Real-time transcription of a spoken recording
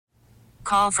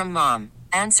Call from mom.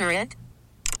 Answer it.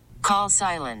 Call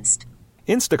silenced.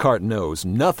 Instacart knows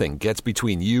nothing gets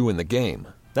between you and the game.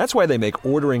 That's why they make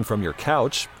ordering from your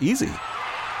couch easy.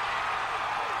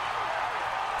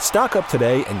 Stock up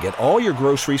today and get all your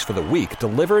groceries for the week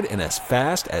delivered in as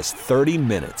fast as 30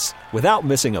 minutes without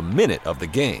missing a minute of the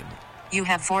game. You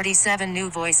have 47 new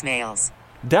voicemails.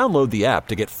 Download the app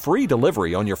to get free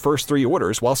delivery on your first 3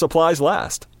 orders while supplies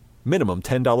last. Minimum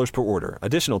 $10 per order.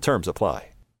 Additional terms apply.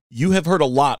 You have heard a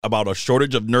lot about a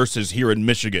shortage of nurses here in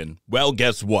Michigan. Well,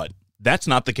 guess what? That's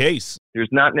not the case. There's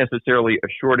not necessarily a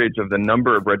shortage of the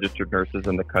number of registered nurses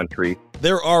in the country.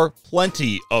 There are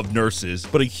plenty of nurses,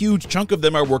 but a huge chunk of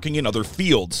them are working in other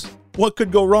fields. What could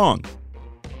go wrong?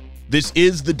 This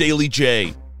is the Daily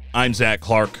J. I'm Zach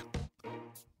Clark.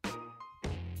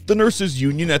 The nurses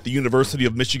union at the University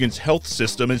of Michigan's health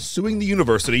system is suing the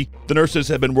university. The nurses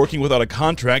have been working without a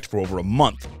contract for over a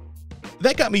month.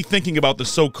 That got me thinking about the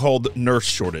so-called nurse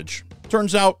shortage.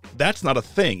 Turns out that's not a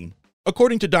thing.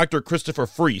 According to Dr. Christopher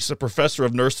Freese, a professor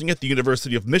of nursing at the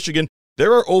University of Michigan,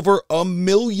 there are over 1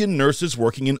 million nurses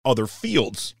working in other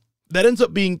fields. That ends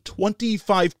up being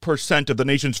 25% of the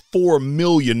nation's 4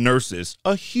 million nurses,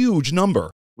 a huge number.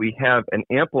 We have an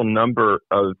ample number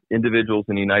of individuals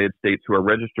in the United States who are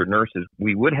registered nurses.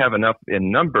 We would have enough in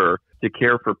number to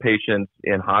care for patients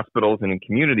in hospitals and in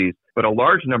communities, but a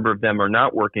large number of them are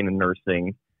not working in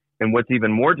nursing. And what's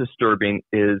even more disturbing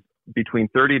is between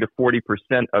 30 to 40%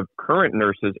 of current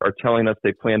nurses are telling us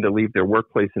they plan to leave their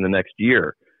workplace in the next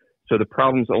year. So the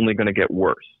problem's only going to get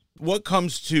worse. What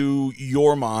comes to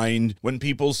your mind when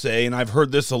people say, and I've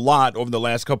heard this a lot over the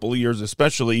last couple of years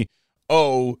especially,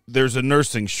 oh, there's a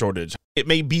nursing shortage. It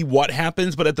may be what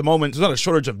happens, but at the moment, there's not a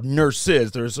shortage of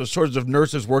nurses. There's a shortage of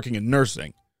nurses working in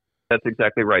nursing. That's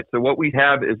exactly right. So what we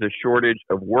have is a shortage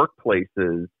of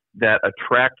workplaces that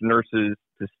attract nurses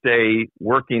to stay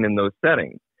working in those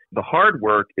settings. The hard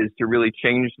work is to really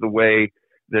change the way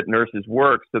that nurses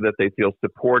work so that they feel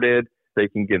supported, they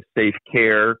can give safe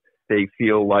care, they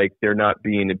feel like they're not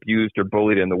being abused or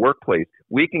bullied in the workplace.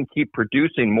 We can keep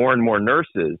producing more and more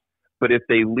nurses, but if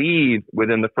they leave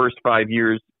within the first 5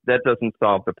 years, that doesn't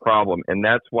solve the problem. And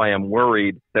that's why I'm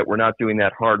worried that we're not doing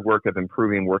that hard work of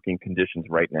improving working conditions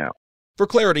right now. For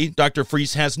clarity, Dr.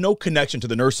 Freese has no connection to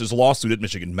the nurses' lawsuit at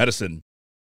Michigan Medicine.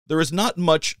 There is not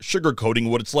much sugarcoating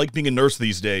what it's like being a nurse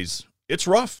these days. It's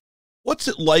rough. What's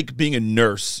it like being a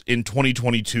nurse in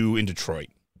 2022 in Detroit?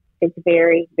 It's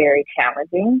very, very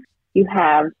challenging. You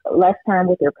have less time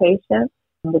with your patients,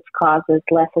 which causes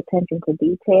less attention to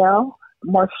detail,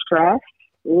 more stress,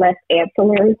 less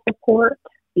ancillary support.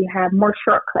 You have more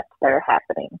shortcuts that are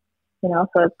happening. So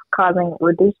it's causing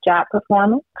reduced job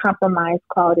performance, compromised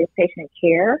quality of patient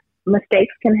care.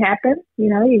 Mistakes can happen.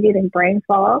 You're getting brain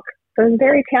fog. So it's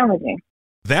very challenging.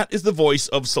 That is the voice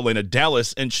of Selena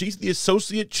Dallas, and she's the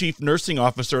Associate Chief Nursing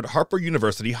Officer at Harper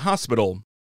University Hospital.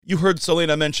 You heard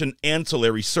Selena mention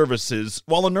ancillary services.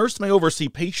 While a nurse may oversee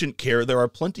patient care, there are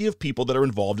plenty of people that are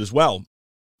involved as well.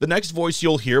 The next voice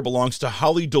you'll hear belongs to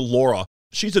Holly DeLaura.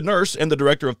 She's a nurse and the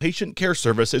Director of Patient Care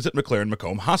Services at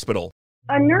McLaren-Macomb Hospital.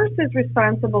 A nurse is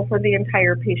responsible for the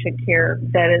entire patient care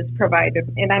that is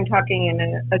provided, and I'm talking in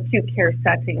an acute care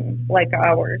setting like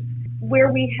ours,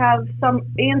 where we have some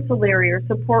ancillary or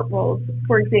support roles.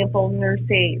 For example, nurse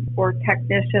aides or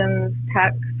technicians,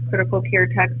 techs, critical care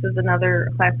techs is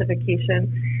another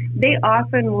classification. They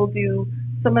often will do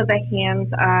some of the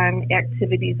hands-on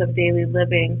activities of daily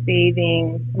living,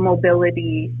 bathing,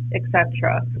 mobility,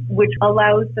 etc., which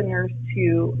allows the nurse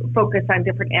to focus on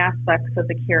different aspects of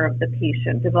the care of the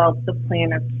patient, develop the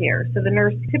plan of care. So the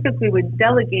nurse typically would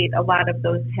delegate a lot of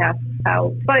those tasks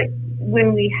out. But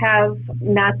when we have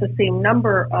not the same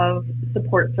number of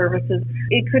support services,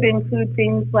 it could include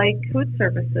things like food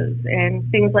services and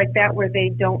things like that where they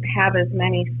don't have as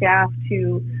many staff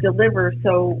to deliver.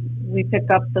 So we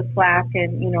pick up the slack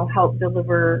and, help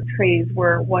deliver trays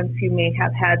where once you may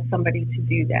have had somebody to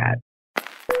do that.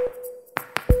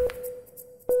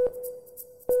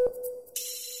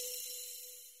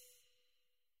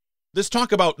 This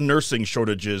talk about nursing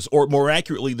shortages, or more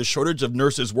accurately, the shortage of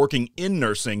nurses working in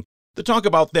nursing, the talk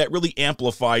about that really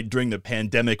amplified during the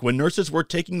pandemic when nurses were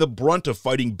taking the brunt of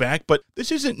fighting back, but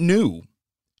this isn't new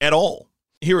at all.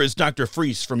 Here is Dr.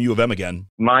 Freese from U of M again.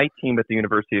 My team at the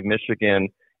University of Michigan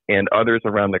and others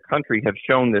around the country have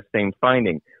shown this same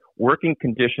finding. Working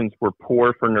conditions were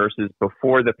poor for nurses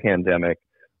before the pandemic.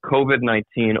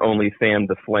 COVID-19 only fanned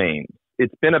the flames.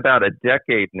 It's been about a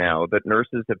decade now that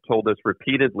nurses have told us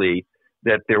repeatedly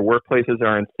that their workplaces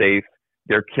are unsafe,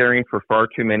 they're caring for far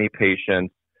too many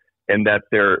patients, and that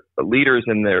their leaders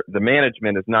and the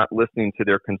management is not listening to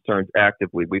their concerns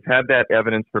actively. We've had that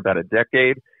evidence for about a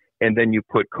decade, and then you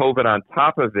put COVID on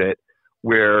top of it,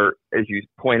 where, as you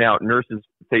point out, nurses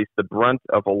face the brunt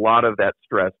of a lot of that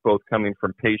stress, both coming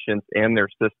from patients and their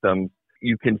systems.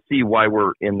 You can see why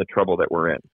we're in the trouble that we're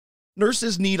in.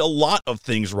 Nurses need a lot of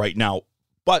things right now,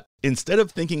 but instead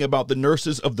of thinking about the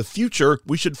nurses of the future,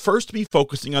 we should first be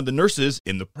focusing on the nurses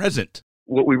in the present.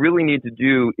 What we really need to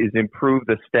do is improve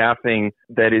the staffing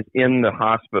that is in the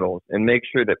hospitals and make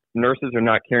sure that nurses are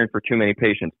not caring for too many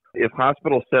patients. If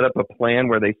hospitals set up a plan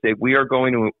where they say we are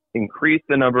going to increase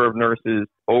the number of nurses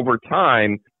over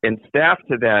time and staff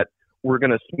to that, we're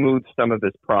going to smooth some of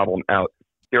this problem out.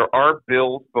 There are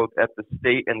bills both at the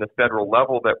state and the federal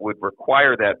level that would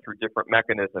require that through different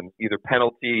mechanisms, either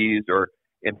penalties or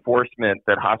enforcement,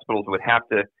 that hospitals would have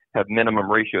to have minimum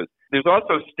ratios. There's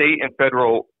also state and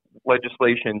federal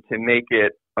legislation to make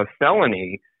it a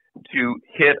felony to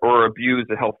hit or abuse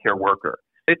a healthcare worker.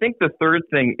 I think the third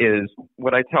thing is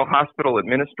what I tell hospital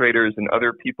administrators and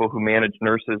other people who manage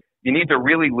nurses, you need to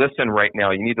really listen right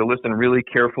now. You need to listen really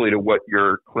carefully to what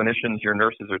your clinicians, your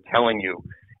nurses are telling you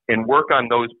and work on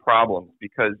those problems,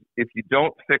 because if you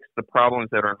don't fix the problems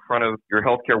that are in front of your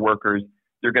healthcare workers,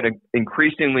 they're going to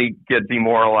increasingly get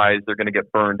demoralized, they're going to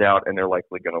get burned out, and they're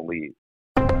likely going to leave.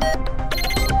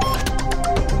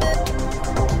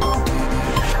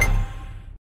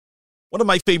 One of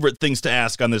my favorite things to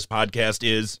ask on this podcast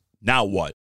is, now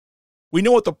what? We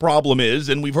know what the problem is,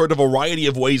 and we've heard a variety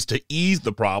of ways to ease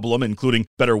the problem, including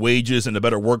better wages and a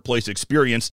better workplace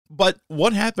experience. But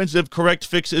what happens if correct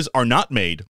fixes are not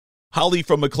made? Holly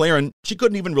from McLaren, she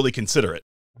couldn't even really consider it.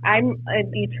 I'm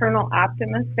an eternal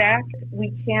optimist, Zach.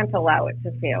 We can't allow it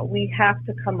to fail. We have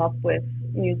to come up with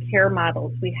new care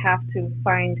models. We have to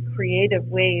find creative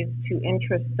ways to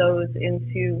interest those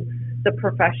into the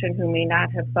profession who may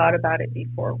not have thought about it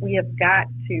before. We have got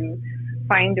to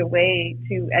find a way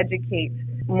to educate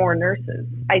more nurses.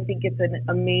 I think it's an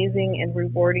amazing and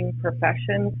rewarding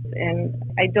profession, and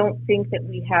I don't think that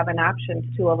we have an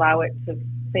option to allow it to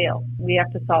fail. We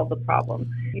have to solve the problem.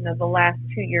 The last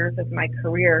 2 years of my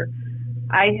career,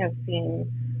 I have seen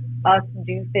us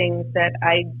do things that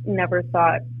I never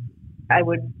thought I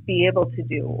would be able to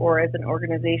do, or as an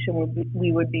organization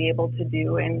we would be able to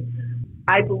do. And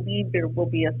I believe there will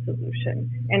be a solution.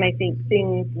 And I think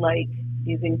things like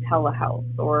using telehealth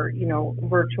or,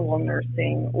 virtual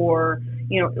nursing or,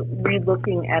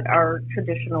 relooking at our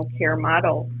traditional care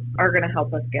model are going to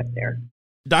help us get there.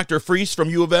 Dr. Freese from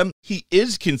U of M, he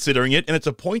is considering it, and it's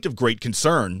a point of great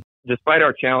concern. Despite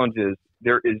our challenges,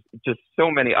 there is just so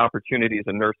many opportunities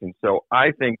in nursing. So I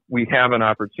think we have an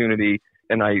opportunity,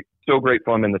 and I'm so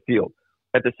grateful I'm in the field.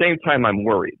 At the same time, I'm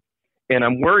worried. And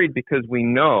I'm worried because we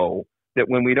know that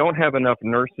when we don't have enough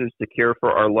nurses to care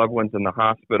for our loved ones in the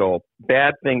hospital,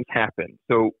 bad things happen.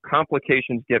 So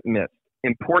complications get missed.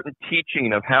 Important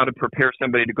teaching of how to prepare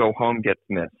somebody to go home gets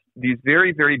missed. These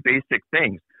very, very basic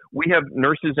things. We have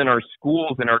nurses in our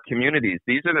schools, in our communities.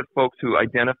 These are the folks who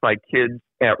identify kids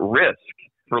at risk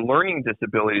for learning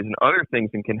disabilities and other things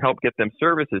and can help get them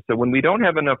services. So when we don't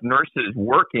have enough nurses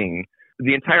working,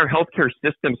 the entire healthcare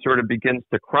system sort of begins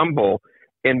to crumble,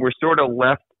 and we're sort of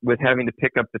left with having to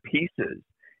pick up the pieces.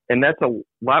 And that's a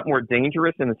lot more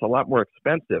dangerous, and it's a lot more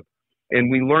expensive.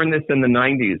 And we learned this in the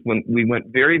 90s when we went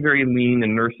very, very lean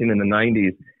in nursing in the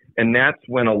 90s. And that's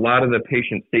when a lot of the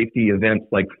patient safety events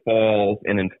like falls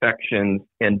and infections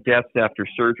and deaths after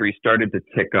surgery started to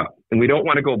tick up. And we don't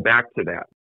want to go back to that.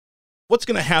 What's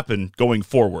going to happen going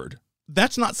forward?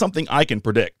 That's not something I can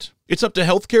predict. It's up to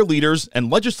healthcare leaders and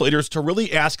legislators to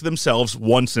really ask themselves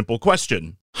one simple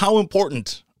question. How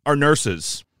important are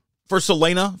nurses? For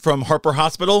Selena from Harper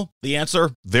Hospital, the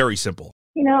answer, very simple.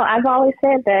 I've always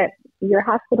said that your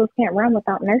hospitals can't run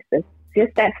without nurses.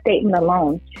 Just that statement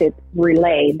alone should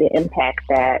relay the impact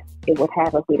that it would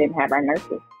have if we didn't have our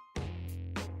nurses.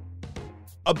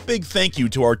 A big thank you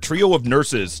to our trio of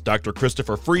nurses, Dr.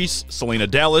 Christopher Freese, Selena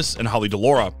Dallas, and Holly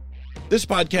DeLaura. This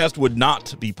podcast would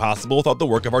not be possible without the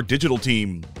work of our digital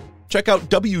team. Check out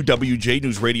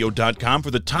wwjnewsradio.com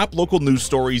for the top local news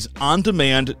stories on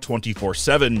demand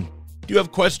 24/7. Do you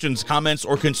have questions, comments,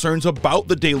 or concerns about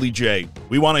the Daily J?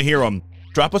 We want to hear them.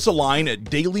 Drop us a line at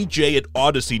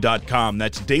dailyj@audacy.com.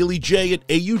 That's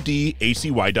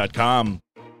dailyj@audacy.com.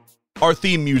 Our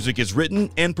theme music is written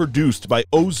and produced by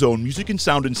Ozone Music and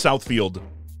Sound in Southfield.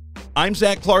 I'm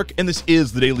Zach Clark, and this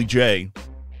is The Daily J.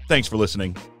 Thanks for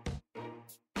listening.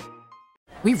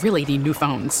 We really need new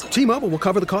phones. T-Mobile will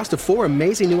cover the cost of 4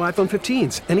 amazing new iPhone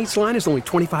 15s, and each line is only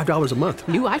 $25 a month.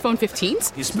 New iPhone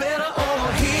 15s? It's better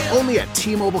over here. Only at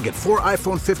T-Mobile, get 4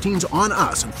 iPhone 15s on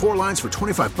us and 4 lines for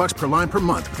 $25 per line per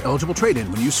month with eligible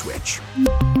trade-in when you switch.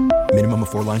 Minimum of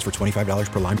 4 lines for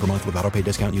 $25 per line per month with autopay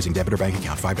discount using debit or bank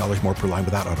account. $5 more per line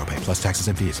without autopay, plus taxes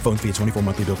and fees. Phone fee at 24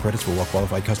 monthly bill credits for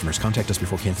well-qualified customers. Contact us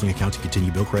before canceling account to continue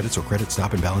bill credits or credit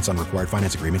stop and balance on required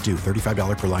finance agreement due.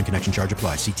 $35 per line connection charge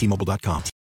applies. See T-Mobile.com.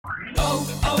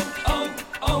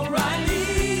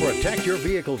 O'Reilly. Protect your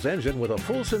vehicle's engine with a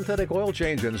full synthetic oil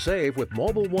change and save with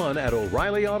Mobil 1 at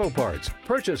O'Reilly Auto Parts.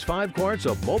 Purchase 5 quarts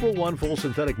of Mobil 1 full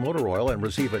synthetic motor oil and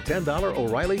receive a $10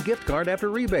 O'Reilly gift card after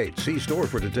rebate. See store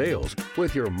for details.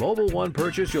 With your Mobil 1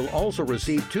 purchase, you'll also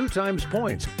receive 2 times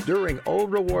points during O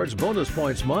Rewards Bonus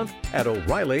Points Month at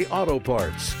O'Reilly Auto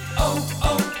Parts.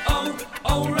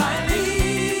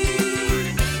 O'Reilly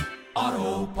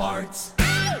Auto Parts.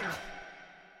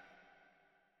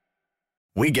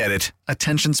 We get it.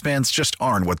 Attention spans just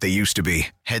aren't what they used to be.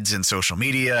 Heads in social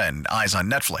media and eyes on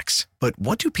Netflix. But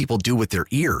what do people do with their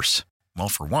ears? Well,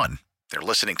 for one, they're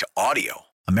listening to audio.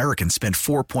 Americans spend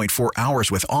 4.4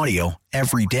 hours with audio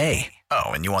every day. Oh,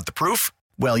 and you want the proof?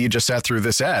 Well, you just sat through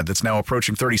this ad that's now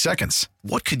approaching 30 seconds.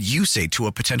 What could you say to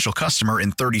a potential customer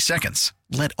in 30 seconds?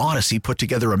 Let Odyssey put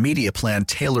together a media plan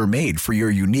tailor-made for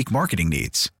your unique marketing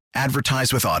needs.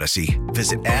 Advertise with Odyssey.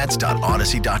 Visit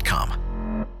ads.odyssey.com.